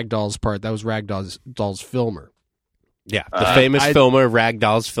from Ragdoll's part. That was Ragdoll's filmer. Yeah, the famous I- filmer,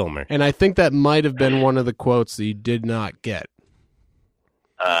 Ragdoll's filmer. And I think that might have been one of the quotes that you did not get.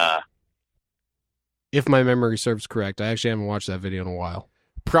 If my memory serves correct. I actually haven't watched that video in a while.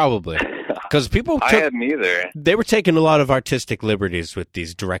 Probably. Because people I hadn't either. they were taking a lot of artistic liberties with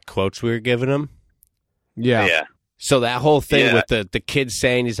these direct quotes we were giving them. Yeah. Yeah. So that whole thing Yeah. with the kid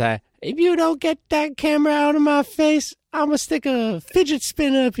saying, he's like, if you don't get that camera out of my face, I'm going to stick a fidget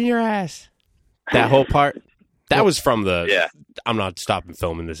spinner up in your ass. That whole part, that was from the, Yeah. I'm not stopping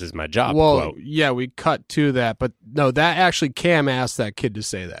filming, this is my job Well, quote. yeah, we cut to that, but no, that actually Cam asked that kid to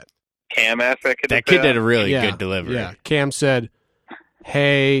say that. Cam asked that kid. That to say kid did a really Yeah, good delivery. Yeah, Cam said,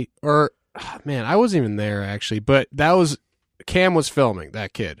 "Hey," or man, I wasn't even there actually, but that was Cam was filming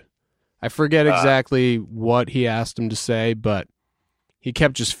that kid. I forget exactly what he asked him to say, but he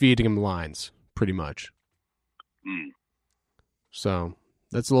kept just feeding him lines, pretty much. Mm. So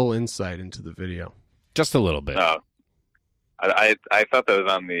that's a little insight into the video. Just a little bit. Oh. I thought that was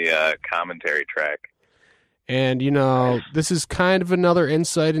on the commentary track. And, this is kind of another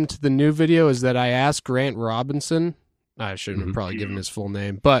insight into the new video is that I asked Grant Robinson I shouldn't have probably given his full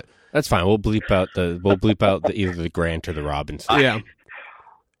name, but That's fine. We'll bleep out either the Grant or the Robinson. yeah. I'm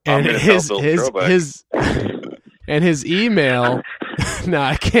And gonna his tell Bill Strobeck. his email. No,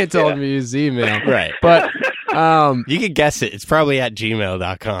 I can't tell him his email. Right. But You can guess it. It's probably at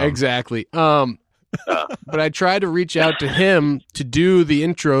gmail.com. exactly. But I tried to reach out to him to do the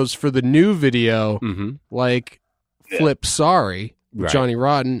intros for the new video, Mm-hmm. like Flip Sorry with Right. Johnny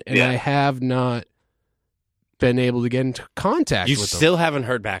Rotten, and Yeah. I have not been able to get into contact You with him. still haven't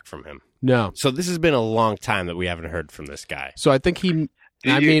heard back from him. No. So this has been a long time that we haven't heard from this guy. So I think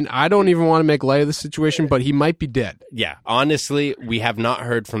I don't even want to make light of the situation, but he might be dead. Yeah. Honestly, we have not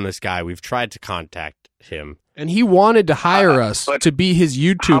heard from this guy. We've tried to contact him. And he wanted to hire us but to be his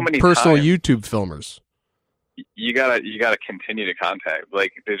many personal times? YouTube filmers. You gotta continue to contact.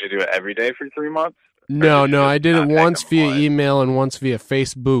 Like, did you do it every day for 3 months? No, did you I just did it contact once him via once? email and once via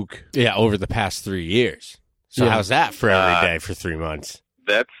Facebook. Yeah, over the past 3 years. So Yeah. how's that for every day for 3 months?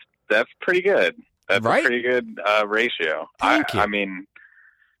 That's pretty good. That's Right? a pretty good ratio. Thank you. I mean,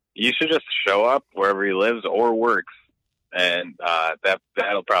 you should just show up wherever he lives or works, and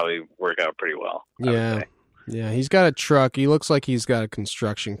that'll probably work out pretty well. I would Yeah. say. Yeah, he's got a truck. He looks like he's got a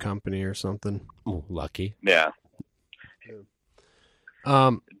construction company or something. Ooh, lucky. Yeah.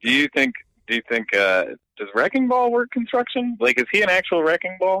 Um, Do you think does Wrecking Ball work construction? Like, is he an actual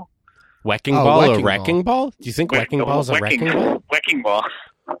Wrecking Ball? Wrecking Oh, ball Wrecking or Ball. wrecking ball? Do you think Wrecking Ball's a wrecking ball? Wrecking Ball.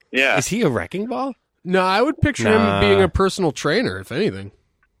 Yeah. Is he a wrecking ball? no, I would picture Nah. him being a personal trainer, if anything.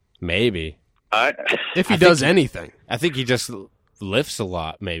 Maybe. If he I does think anything. I think he just lifts a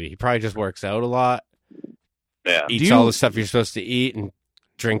lot, maybe. He probably just works out a lot, Yeah. eats you- all the stuff you're supposed to eat, and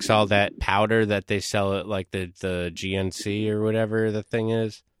drinks all that powder that they sell at like the GNC or whatever the thing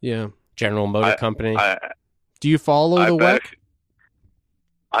is. Yeah. General Motor Company. Do you follow I the bet WEC?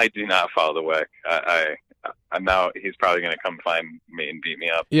 I do not follow the WEC. I'm now he's probably going to come find me and beat me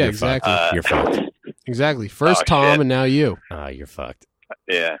up. Yeah, You're exactly. fucked. You're fucked. Exactly. First Oh, Tom shit. and now you. You're fucked.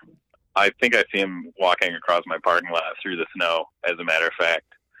 Yeah. I think I see him walking across my parking lot through the snow, as a matter of fact.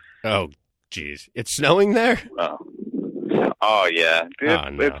 Oh, jeez. It's snowing there? Oh yeah. Dude, Oh,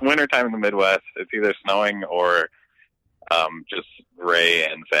 no. It's wintertime in the Midwest. It's either snowing or just gray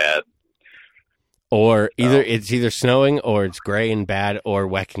and sad. Or it's either snowing or it's gray and bad, or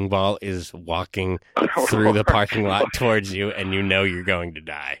Wrecking Ball is walking through the parking lot towards you and you know you're going to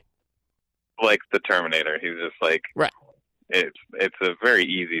die. Like the Terminator. He's just like, Right. It's a very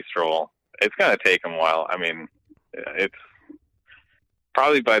easy stroll. It's going to take him a while. I mean, it's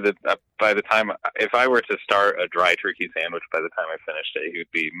probably by the time, if I were to start a dry turkey sandwich by the time I finished it, he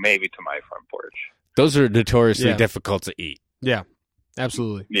would be maybe to my front porch. Those are notoriously Yeah. difficult to eat. Yeah.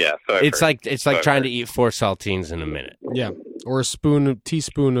 Absolutely. Yeah. So I've It's heard. like I've trying heard. to eat 4 saltines in a minute. Yeah. Or a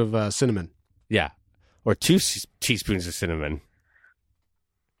teaspoon of cinnamon. Yeah. Or 2 teaspoons of cinnamon.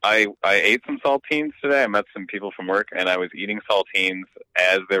 I ate some saltines today. I met some people from work, and I was eating saltines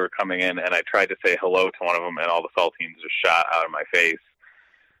as they were coming in, and I tried to say hello to one of them, and all the saltines just shot out of my face.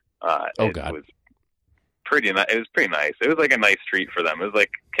 God. It was pretty nice. It was pretty nice. It was like a nice treat for them. It was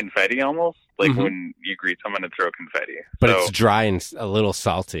like confetti almost, like Mhm. when you greet someone and throw confetti. But So- it's dry and a little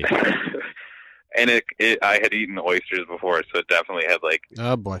salty. and I had eaten oysters before, so it definitely had like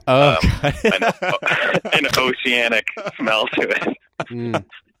Oh, boy. Oh, an oceanic smell to it. Mm.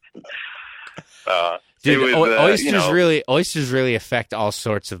 Dude, it was, oysters really affect all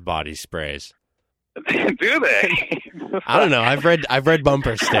sorts of body sprays. do they? I don't know. I've read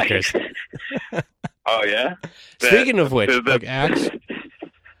bumper stickers. Oh yeah. Speaking of which, Does Like Axe?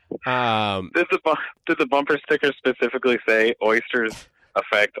 Does the bumper sticker specifically say oysters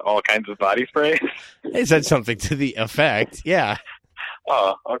affect all kinds of body sprays? it said something to the effect. Yeah.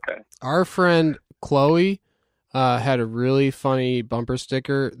 Oh, okay. Our friend Chloe had a really funny bumper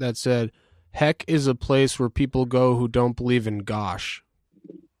sticker that said, "Heck is a place where people go who don't believe in gosh."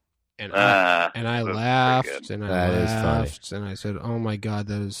 And I That's pretty laughed good. and I That is funny. laughed and I said, "Oh my god,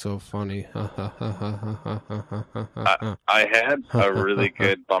 that is so funny." I had a really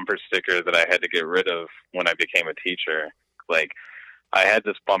good bumper sticker that I had to get rid of when I became a teacher. Like, I had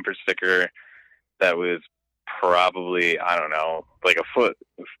this bumper sticker that was probably, I don't know, like a foot,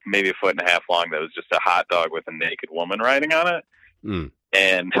 maybe a foot and a half long. That was just a hot dog with a naked woman riding on it. Mm.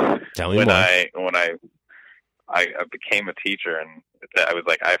 And Tell me when more. I became a teacher, and I was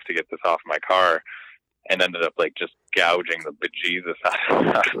like, I have to get this off my car, and ended up like just gouging the bejesus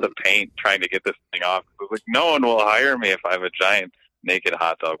out of the paint trying to get this thing off. I was like, no one will hire me if I have a giant naked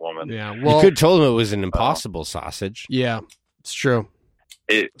hot dog woman. Yeah, You well, could have told him it was an impossible sausage. yeah, it's true.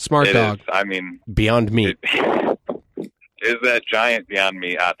 It, Smart it dog. is. I mean, Beyond meat. is that giant Beyond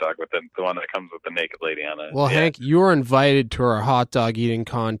Meat hot dog with the one that comes with the naked lady on it. Well, Yeah. Hank, you are invited to our hot dog eating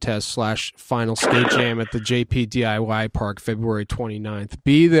contest / final skate jam at the JP DIY Park February 29th.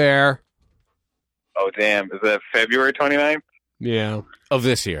 Be there. Oh, damn. Is that February 29th? Yeah. Of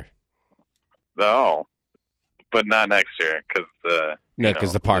this year. No. But not next year, because No,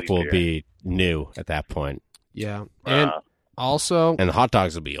 because the park will be new at that point. Yeah. And also, And the hot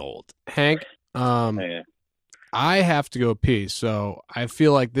dogs will be old. Hank, yeah. I have to go pee, so I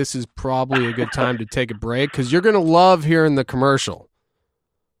feel like this is probably a good time to take a break because you're going to love hearing the commercial.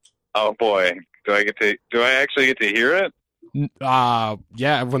 Oh, boy. Do I actually get to hear it?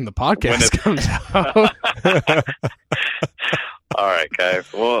 Yeah, when the podcast comes out. All right,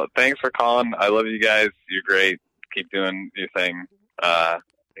 guys. Well, thanks for calling. I love you guys. You're great. Keep doing your thing. Hey,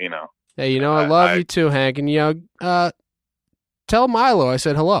 I love you too, Hank. And, tell Milo I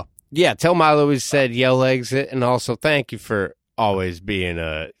said hello. Yeah, tell Milo we said yell exit, and also thank you for always being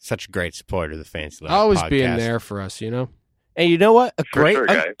such a great supporter of the Fancy Lad Always podcast. being there for us, And you know what? A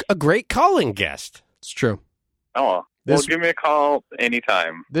guys. great calling guest. It's true. Oh, well, give me a call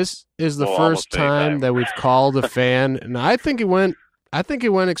anytime. This is the Well, first almost any time time. that we've called a fan, and I think it went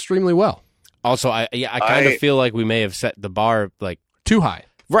extremely well. Also, I kind of feel like we may have set the bar like Too high.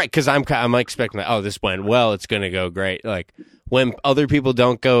 right because I'm expecting that. Oh, this went well. It's going to go great. Like when other people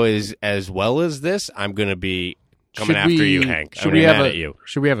don't go as well as this, I'm going to be coming after you, Hank. I'm mad at you.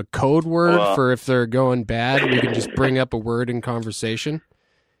 Should we have a code word Well- for if they're going bad? We can just bring up a word in conversation.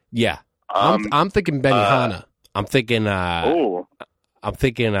 Yeah, I'm thinking Benihana. I'm thinking. Oh, I'm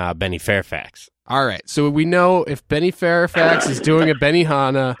thinking Benny Fairfax. All right, so we know if Benny Fairfax is doing a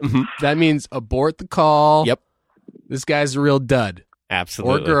Benihana, that means abort the call. Yep. This guy's a real dud.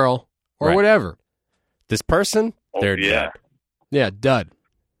 Absolutely. Or girl. Or Right. whatever. This person, they're yeah. dud. Yeah, dud.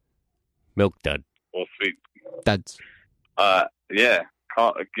 Milk dud. Well, sweet. Duds. Yeah.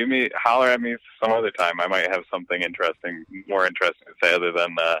 Holler at me some other time. I might have something more interesting to say other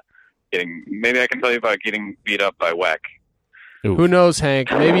than maybe I can tell you about getting beat up by WEC. Ooh. Who knows, Hank?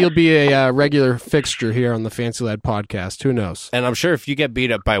 Maybe you'll be a regular fixture here on the Fancy Lad podcast. Who knows? And I'm sure if you get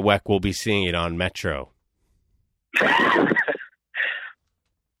beat up by WEC, we'll be seeing it on Metro.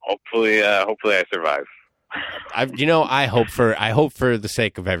 Hopefully I survive. I hope for the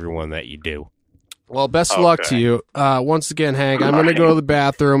sake of everyone that you do. Well, best of luck to you. Once again, Hank, I'm going to go to the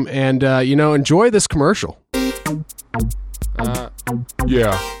bathroom and, enjoy this commercial.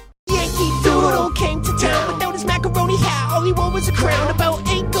 Yeah. Yankee Doodle came to town without his macaroni hat. All he wore was a crown, about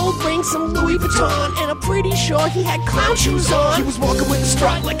 8 gold rings, some Louis Vuitton, and I'm pretty sure he had clown shoes on. He was walking with a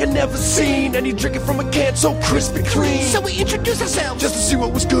strut like I never seen, and he drinking from a can so crisp and clean. So we introduced ourselves just to see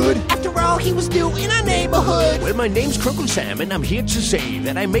what was good. After all, he was new in our neighborhood. Well, my name's Cruncle Sam, and I'm here to say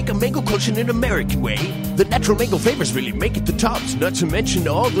that I make a mango kush in an American way. The natural mango flavors really make it the tops, not to mention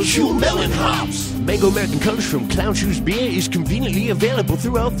all the Shule melon hops. Mango American Kush from Clown Shoes Beer is conveniently available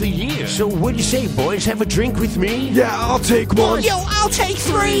throughout the year. So what do you say, boys? Have a drink with me? Yeah, I'll take one. Yo, I'll take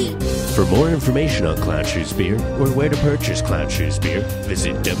 3. For more information on Clown Shoes Beer or where to purchase Clown Shoes Beer,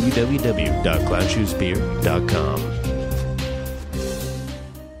 visit www.clownshoesbeer.com.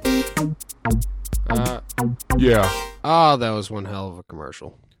 Yeah. Oh, that was one hell of a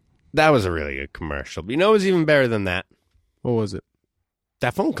commercial. That was a really good commercial. But you know what was even better than that? What was it?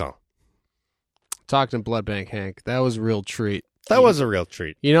 That phone call. Talking to Blood Bank Hank. That was a real treat. That was a real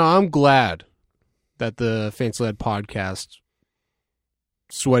treat. I'm glad that the Fancy Lad podcast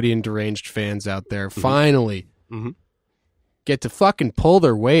sweaty and deranged fans out there finally get to fucking pull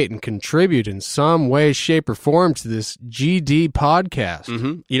their weight and contribute in some way, shape, or form to this GD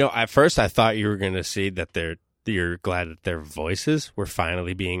podcast. At first I thought you were going to see that you're glad that their voices were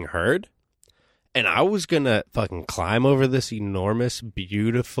finally being heard. And I was going to fucking climb over this enormous,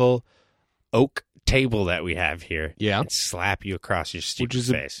 beautiful oak table that we have here. Yeah. And slap you across your stupid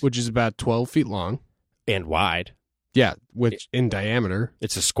face. Which is about 12 feet long. And wide. Yeah, which in diameter.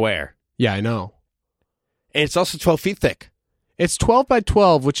 It's a square. Yeah, I know. And it's also 12 feet thick. It's 12 by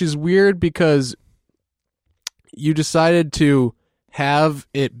 12, which is weird because you decided to have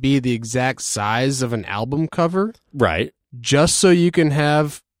it be the exact size of an album cover. Right. Just so you can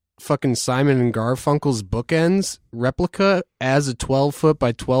have fucking Simon and Garfunkel's Bookends replica as a 12-foot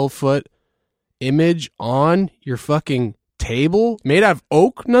by 12-foot image on your fucking table, made out of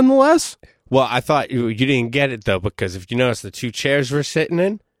oak nonetheless. Well, I thought you didn't get it, though, because if you notice the 2 chairs we're sitting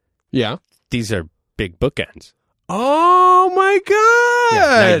in, Yeah. these are big bookends. Oh, my God.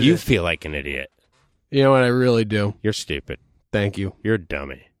 Yeah, now you feel like an idiot. You know what? I really do. You're stupid. Thank you. You're a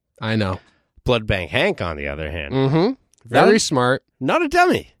dummy. I know. Blood Bank Hank, on the other hand, Mm-hmm. Very smart. not a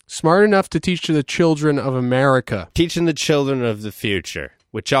dummy. Smart enough to teach to the children of America. Teaching the children of the future,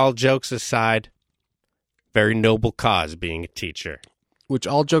 which all jokes aside, very noble cause being a teacher. Which,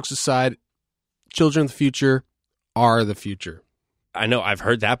 all jokes aside, children of the future are the future. I know I've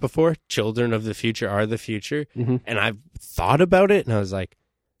heard that before. Children of the future are the future. Mm-hmm. And I've thought about it and I was like,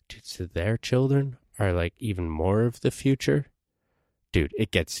 dude, so their children are like even more of the future? Dude,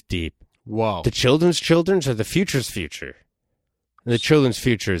 it gets deep. Whoa. The children's are the future's future. And the children's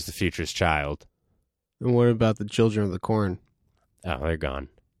future is the future's child. And what about the children of the corn? Oh, they're gone.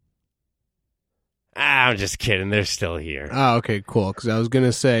 I'm just kidding. They're still here. Oh, okay, cool. Because I was going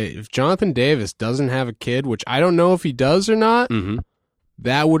to say, if Jonathan Davis doesn't have a kid, which I don't know if he does or not, Mm-hmm.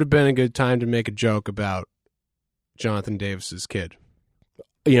 that would have been a good time to make a joke about Jonathan Davis's kid.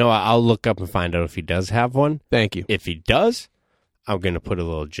 You know, I'll look up and find out if he does have one. Thank you. If he does, I'm going to put a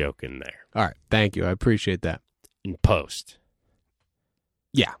little joke in there. All right, thank you. I appreciate that. In post.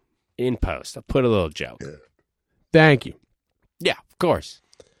 Yeah. In post. I'll put a little joke. Thank you. Yeah, of course.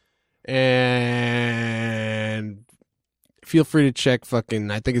 And feel free to check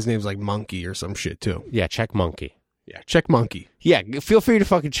fucking, I think his name's like Monkey or some shit too. Yeah, check Monkey. Yeah, check Monkey. Yeah, feel free to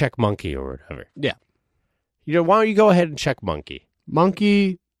fucking check Monkey or whatever. Yeah. You know, why don't you go ahead and check Monkey?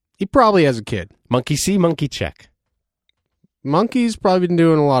 Monkey, he probably has a kid. Monkey see, monkey check. Monkey's probably been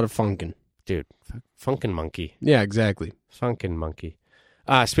doing a lot of funkin'. Dude, funkin' monkey. Yeah, exactly. Funkin' monkey.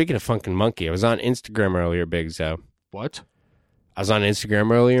 Speaking of funkin' monkey, I was on Instagram earlier, Big Zo. What? I was on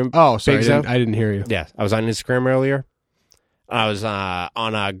Instagram earlier. Oh, sorry, Big Zo. I didn't hear you. Yeah, I was on Instagram earlier. I was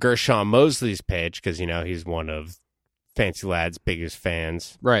on Gershon Mosley's page because, you know, he's one of Fancy Lad's biggest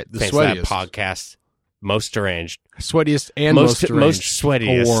fans. Right, the Fancy Lad sweatiest. podcast. Most deranged. Sweatiest and most deranged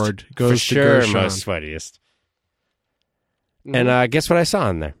sweatiest. award goes For to sure, Gershon. most sweatiest. And guess what I saw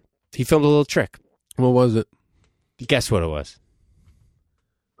in there? He filmed a little trick. What was it? Guess what it was?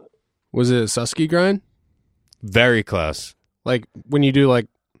 Was it a Susky grind? Very close. Like when you do like,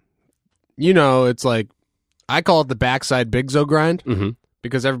 you know, it's like, I call it the backside Big Zo grind Mm-hmm.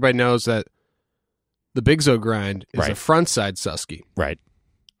 because everybody knows that the Big Zo grind is Right. a frontside Susky. Right.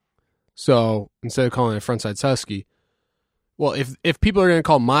 So instead of calling it a frontside Susky, well, if people are going to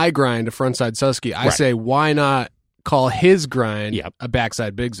call my grind a frontside Susky, I Right. say why not call his grind Yep. a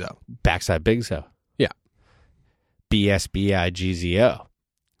backside Big Zo? Backside Big Zo. Yeah. BSBIGZO.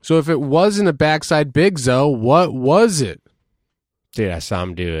 So if it wasn't a backside Big Zo, what was it? Dude, I saw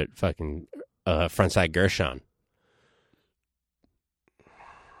him do it fucking frontside Gershon.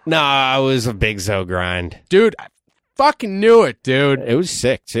 Nah, it was a Big Zo grind. Dude, I fucking knew it, dude. It was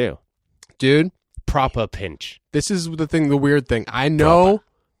sick, too. Dude, Proper pinch. this is the weird thing. I know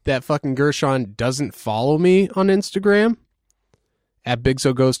that fucking Gershon doesn't follow me on Instagram at Big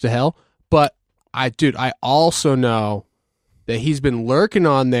Zo Goes to Hell, but I also know that he's been lurking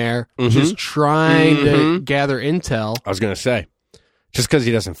on there just trying to gather intel. I was going to say, just because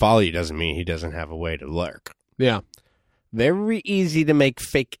he doesn't follow you doesn't mean he doesn't have a way to lurk. Yeah, Very easy to make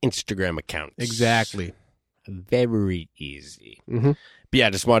fake Instagram accounts. exactly. Very easy. Mhm. But yeah, I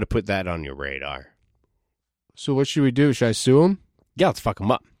just wanted to put that on your radar. So what should we do? Should I sue him? Yeah, let's fuck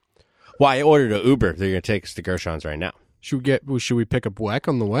him up. Well, I ordered an Uber. They're going to take us to Gershon's right now. Should we pick up Weck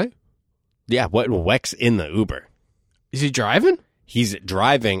on the way? Yeah, what Weck's in the Uber? Is he driving? He's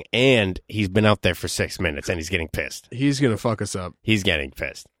driving, and he's been out there for 6 minutes, and he's getting pissed. He's gonna fuck us up He's getting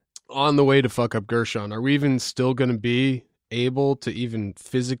pissed. on the way to fuck up Gershon. Are we even still gonna be able to even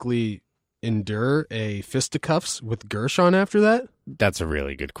physically endure a fisticuffs with Gershon after that? That's a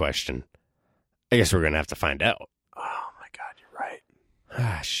really good question. I guess we're going to have to find out. Oh my god, you're right.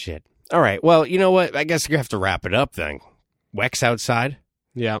 Ah, shit. All right, well, you know what? I guess you have to wrap it up then. Weck's outside.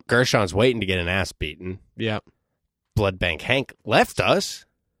 Yeah, Gershon's waiting to get an ass beaten. yeah, Blood Bank Hank left us.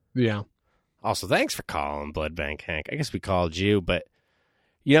 yeah. Also, thanks for calling, Blood Bank Hank. I guess we called you, but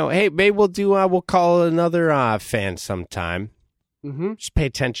you know, hey, maybe we'll call another fan sometime. Mm-hmm. Just pay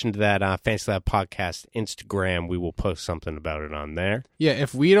attention to that Fancy Lab podcast Instagram. We will post something about it on there. Yeah,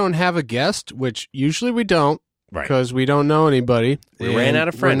 if we don't have a guest, which usually we don't, Right. because we don't know anybody, We ran and out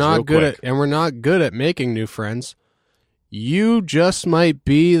of friends We're not real good quick. we're not good at making new friends. You just might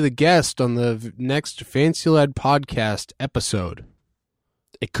be the guest on the next Fancy Lad podcast episode.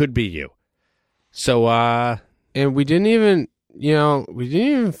 It could be you. So, And we didn't even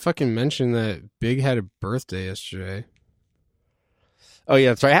fucking mention that Big had a birthday yesterday. Oh, yeah,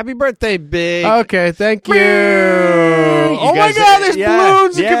 that's right. Happy birthday, Big. Okay, thank you. You Oh my guys- God, there's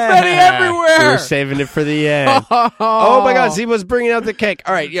balloons and confetti everywhere. We're saving it for the end. Oh my God, Zibo's bringing out the cake.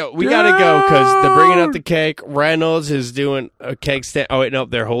 All right, yo, we gotta go because they're bringing out the cake. Reynolds is doing a cake stand. Oh wait, no,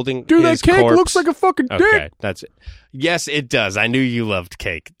 they're holding Dude, his that cake corpse. looks like a fucking dick. Okay, that's it. Yes, it does. I knew you loved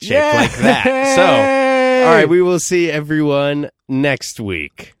cake shaped like that. So, all right, we will see everyone next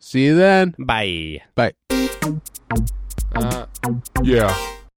week. See you then. Bye. Bye.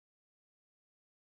 Yeah.